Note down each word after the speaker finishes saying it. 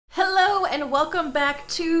and welcome back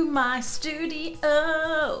to my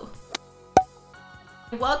studio.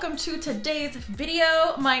 Welcome to today's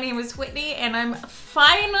video. My name is Whitney and I'm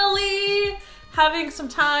finally having some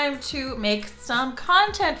time to make some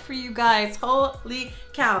content for you guys. Holy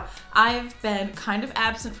cow. I've been kind of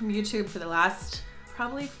absent from YouTube for the last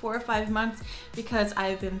probably 4 or 5 months because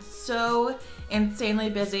I've been so insanely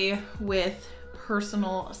busy with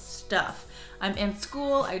personal stuff. I'm in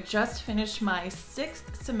school. I just finished my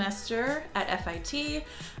 6th semester at FIT.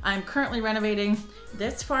 I'm currently renovating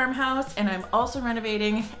this farmhouse and I'm also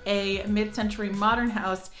renovating a mid-century modern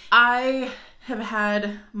house. I have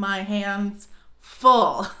had my hands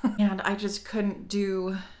full and I just couldn't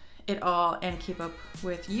do it all and keep up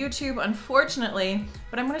with YouTube, unfortunately,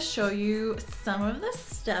 but I'm going to show you some of the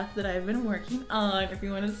stuff that I've been working on if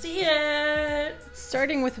you want to see it.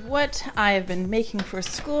 Starting with what I've been making for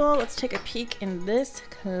school, let's take a peek in this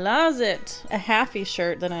closet. A halfy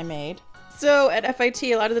shirt that I made. So at FIT,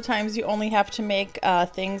 a lot of the times you only have to make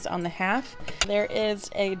things on the half. There is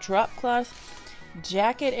a drop cloth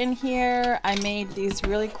jacket in here. I made these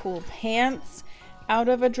really cool pants out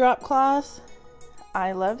of a drop cloth.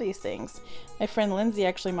 I love these things. My friend Lindsay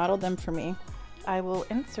actually modeled them for me. I will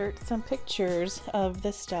insert some pictures of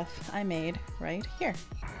the stuff I made right here.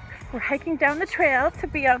 We're hiking down the trail to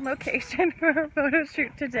be on location for a photo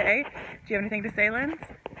shoot today. Do you have anything to say, Linz?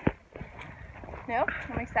 No,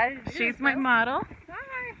 I'm excited to do She's this, my model.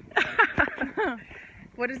 Hi.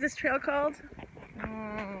 What is this trail called?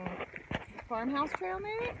 Farmhouse trail,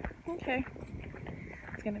 maybe? Okay.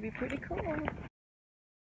 It's gonna be pretty cool.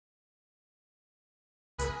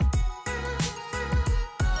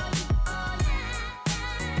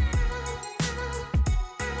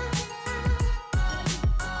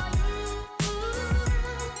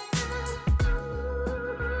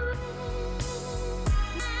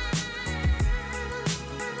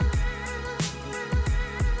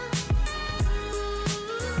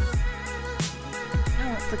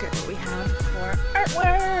 Look at what we have for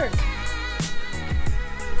artwork.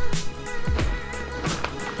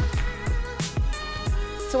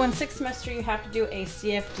 So in 6th semester you have to do a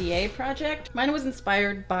CFDA project. Mine was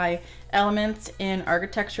inspired by elements in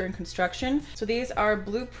architecture and construction. So these are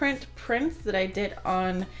blueprint prints that I did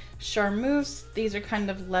on charmeuse. These are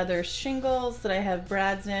kind of leather shingles that I have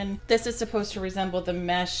brads in. This is supposed to resemble the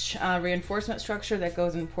mesh reinforcement structure that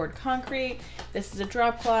goes in poured concrete. This is a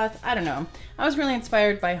drop cloth. I don't know. I was really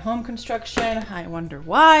inspired by home construction. I wonder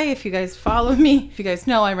why. If you guys follow me, if you guys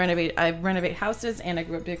know, I renovate houses and I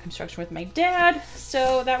grew up doing construction with my dad.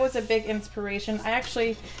 So that was a big inspiration. I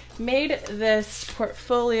actually made this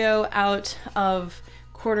portfolio out of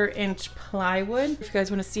 1/4-inch plywood. If you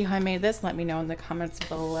guys want to see how I made this, let me know in the comments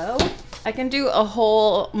below. I can do a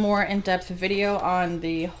whole more in-depth video on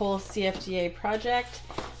the whole CFDA project,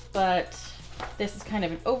 but this is kind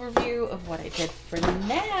of an overview of what I did for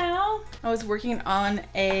now. I was working on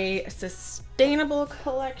a sustainable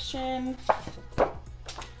collection.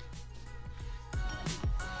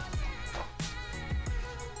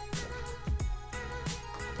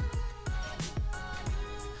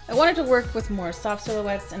 I wanted to work with more soft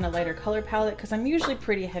silhouettes and a lighter color palette because I'm usually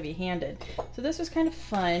pretty heavy-handed. So this was kind of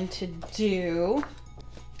fun to do.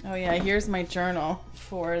 Oh yeah, here's my journal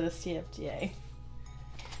for the CFDA.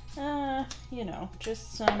 You know,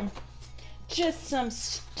 just some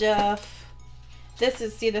stuff. This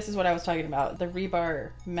is what I was talking about, the rebar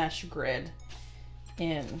mesh grid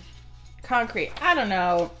in concrete. I don't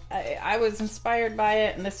know, I was inspired by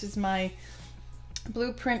it, and this is my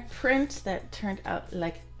blueprint print that turned out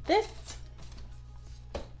like this.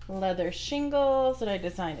 Leather shingles that I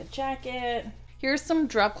designed a jacket. Here's some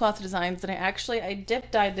drop cloth designs that I dip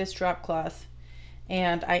dyed this drop cloth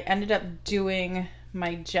and I ended up doing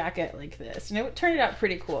my jacket like this, and it turned out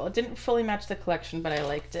pretty cool. It didn't fully match the collection, but I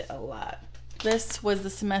liked it a lot. This was the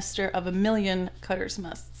semester of a million cutter's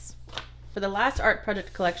musts. For the last art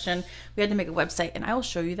project collection, we had to make a website, and I will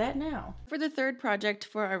show you that now. For the 3rd project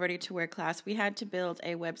for our Ready to Wear class, we had to build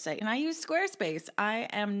a website, and I used Squarespace. I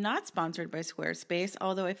am not sponsored by Squarespace,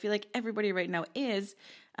 although I feel like everybody right now is,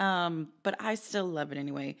 but I still love it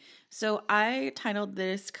anyway. So I titled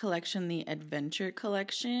this collection the Adventure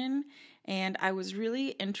Collection, and I was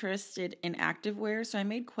really interested in activewear, so I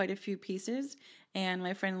made quite a few pieces, and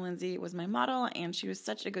my friend Lindsay was my model, and she was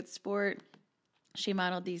such a good sport. She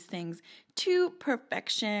modeled these things to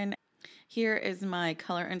perfection. Here is my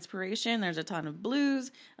color inspiration. There's a ton of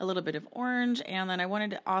blues, a little bit of orange, and then I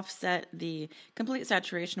wanted to offset the complete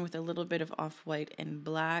saturation with a little bit of off-white and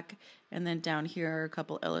black. And then down here are a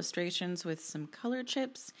couple illustrations with some color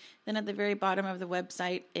chips. Then at the very bottom of the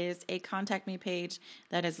website is a contact me page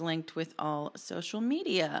that is linked with all social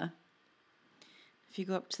media. If you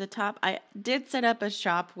go up to the top, I did set up a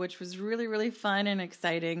shop, which was really, really fun and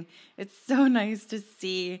exciting. It's so nice to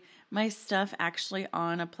see my stuff actually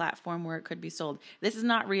on a platform where it could be sold. This is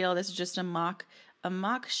not real. This is just a mock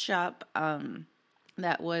shop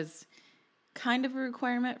that was kind of a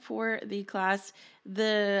requirement for the class.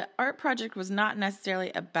 The art project was not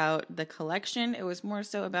necessarily about the collection. It was more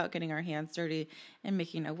so about getting our hands dirty and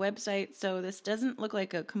making a website. So this doesn't look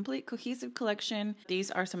like a complete cohesive collection.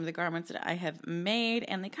 These are some of the garments that I have made,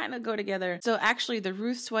 and they kind of go together. So actually the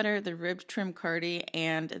Ruth sweater, the ribbed trim cardi,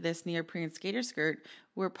 and this neoprene skater skirt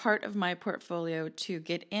were part of my portfolio to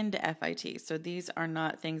get into FIT. So these are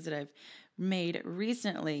not things that I've made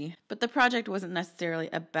recently, but the project wasn't necessarily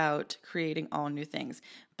about creating all new things.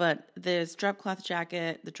 But this drop cloth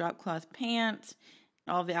jacket, the drop cloth pant,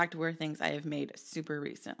 all the activewear things I have made super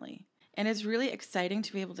recently. And it's really exciting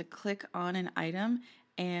to be able to click on an item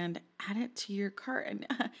and add it to your cart. And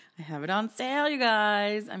I have it on sale, you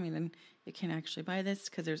guys. I mean, you can actually buy this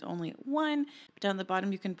because there's only one. But down the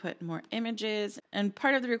bottom, you can put more images. And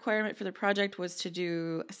part of the requirement for the project was to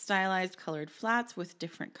do stylized colored flats with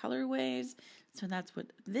different colorways. So that's what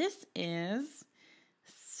this is.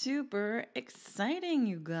 Super exciting,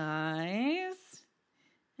 you guys.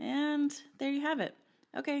 And there you have it.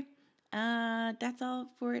 Okay, that's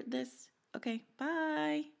all for this. Okay,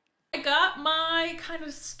 bye. I got my kind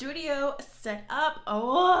of studio set up.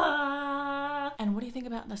 Oh, and what do you think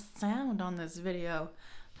about the sound on this video?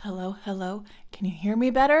 Hello, hello. Can you hear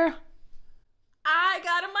me better? I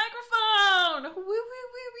got a microphone. Woo, woo,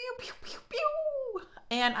 woo, woo, pew, pew, pew.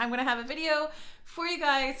 And I'm gonna have a video for you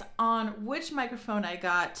guys on which microphone I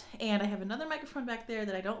got. And I have another microphone back there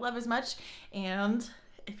that I don't love as much. And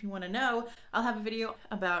if you want to know, I'll have a video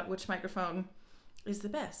about which microphone is the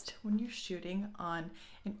best when you're shooting on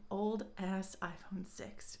an old ass iPhone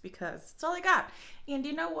 6, because it's all I got. And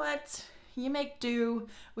you know what? You make do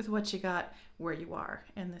with what you got where you are.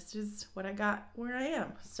 And this is what I got where I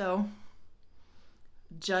am. So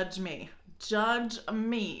judge me. Judge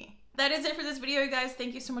me. That is it for this video, you guys.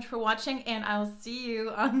 Thank you so much for watching, and I'll see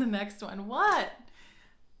you on the next one. What?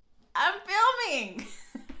 I'm filming.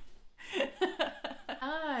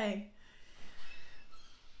 Hi.